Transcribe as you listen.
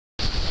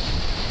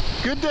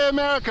Good Day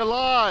America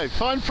live,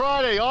 Fun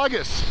Friday,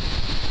 August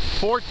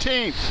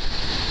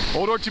 14th,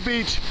 Old Orchard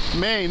Beach,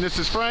 Maine. This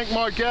is Frank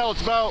Margel.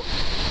 It's about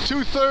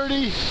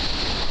 2:30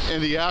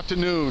 in the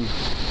afternoon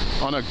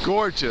on a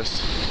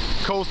gorgeous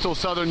coastal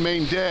southern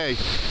Maine day.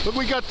 Look,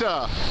 we got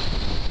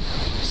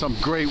some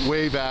great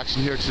wave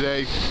action here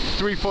today.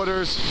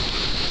 3-footers,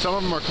 some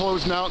of them are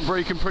closing out and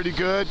breaking pretty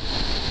good.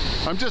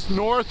 I'm just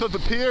north of the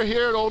pier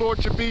here at Old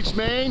Orchard Beach,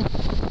 Maine.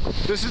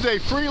 This is a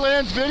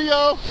freelance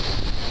video.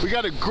 We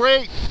got a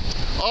great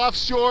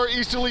offshore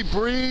easterly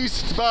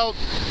breeze. It's about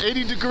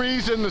 80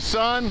 degrees in the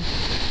sun.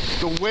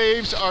 The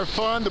waves are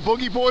fun. The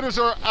boogie boarders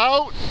are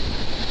out.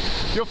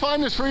 You'll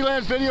find this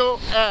freelance video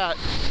at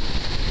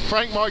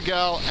Frank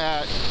Margel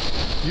at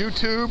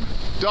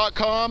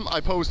youtube.com. I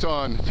post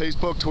on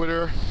Facebook,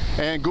 Twitter,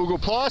 and Google+.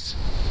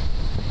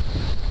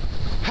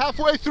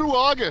 Halfway through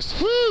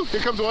August. Woo! Here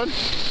comes one.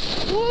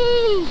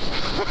 Woo!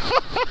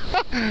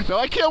 Now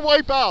I can't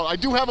wipe out. I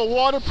do have a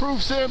waterproof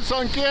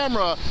Samsung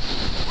camera,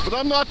 but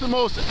I'm not the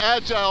most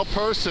agile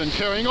person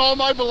carrying all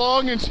my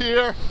belongings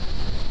here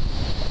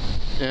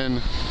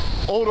in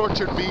Old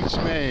Orchard Beach,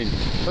 Maine.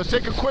 Let's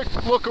take a quick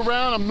look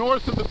around. I'm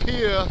north of the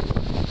pier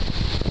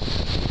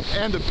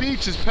and the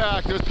beach is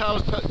packed. There's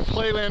Palace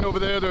Playland over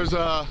there. There's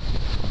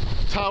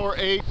Tower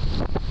 8,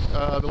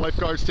 the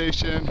lifeguard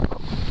station.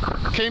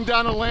 Came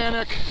down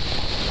Atlantic,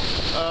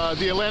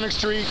 the Atlantic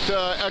Street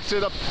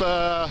exit up,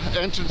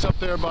 entrance up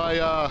there by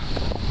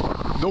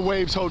the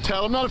Waves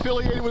Hotel. I'm not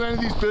affiliated with any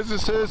of these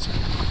businesses.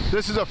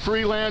 This is a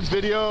freelance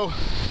video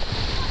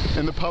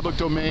in the public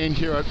domain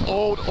here at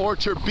Old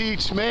Orchard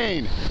Beach,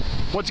 Maine.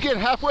 Once again,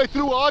 halfway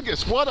through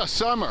August. What a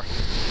summer.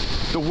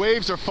 The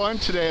waves are fun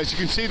today. As you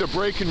can see, they're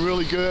breaking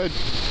really good.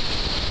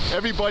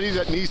 Everybody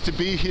that needs to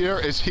be here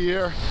is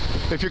here.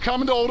 If you're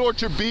coming to Old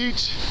Orchard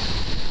Beach,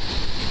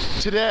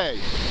 today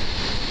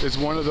is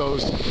one of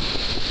those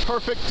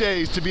perfect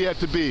days to be at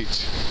the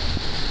beach.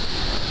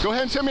 Go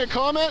ahead and send me a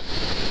comment.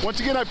 Once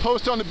again, I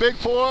post on the Big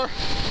 4.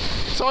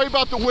 Sorry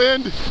about the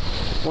wind.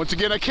 Once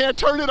again, I can't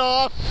turn it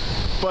off,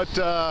 but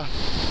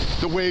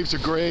the waves are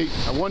great.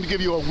 I wanted to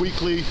give you a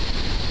weekly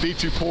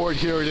beach report.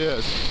 Here it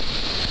is.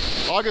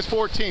 August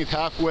 14th,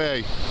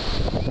 halfway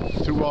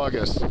through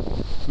August.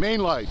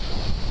 Maine life,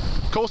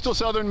 coastal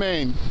southern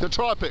Maine, the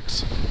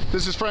tropics.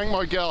 This is Frank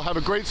Margel. Have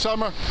a great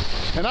summer,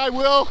 and I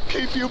will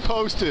keep you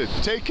posted.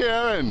 Take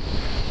care, and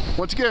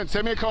once again,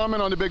 send me a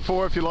comment on the Big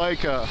 4 if you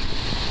like.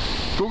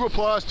 Google+,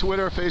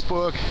 Twitter,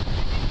 Facebook,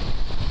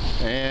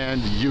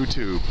 and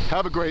YouTube.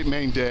 Have a great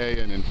Maine day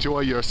and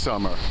enjoy your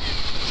summer.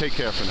 Take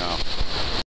care for now.